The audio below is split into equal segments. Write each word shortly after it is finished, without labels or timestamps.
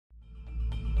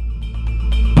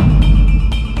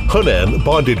Henan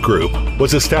Bonded Group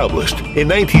was established in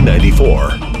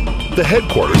 1994. The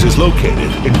headquarters is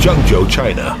located in Zhengzhou,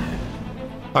 China.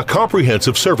 A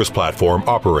comprehensive service platform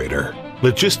operator,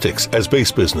 logistics as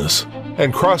base business,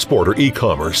 and cross-border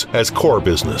e-commerce as core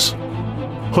business.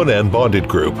 Henan Bonded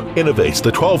Group innovates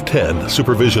the 1210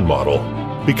 supervision model,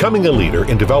 becoming a leader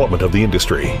in development of the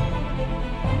industry.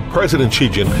 President Xi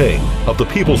Jinping of the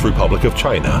People's Republic of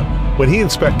China, when he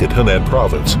inspected Henan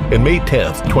Province in May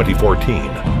 10,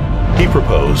 2014, he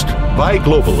proposed buy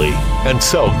globally and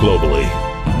sell globally.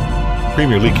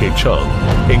 Premier Li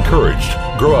Keqiang encouraged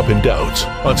grow up in doubts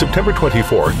on September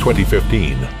 24,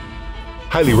 2015.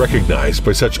 Highly recognized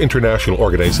by such international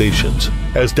organizations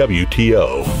as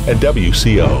WTO and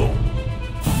WCO.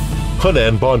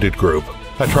 Henan Bonded Group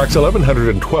attracts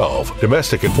 1,112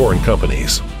 domestic and foreign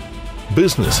companies.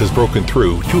 Business has broken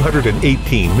through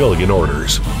 218 million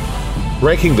orders,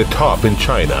 ranking the top in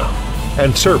China,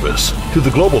 and service to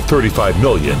the global 35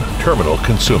 million terminal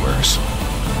consumers.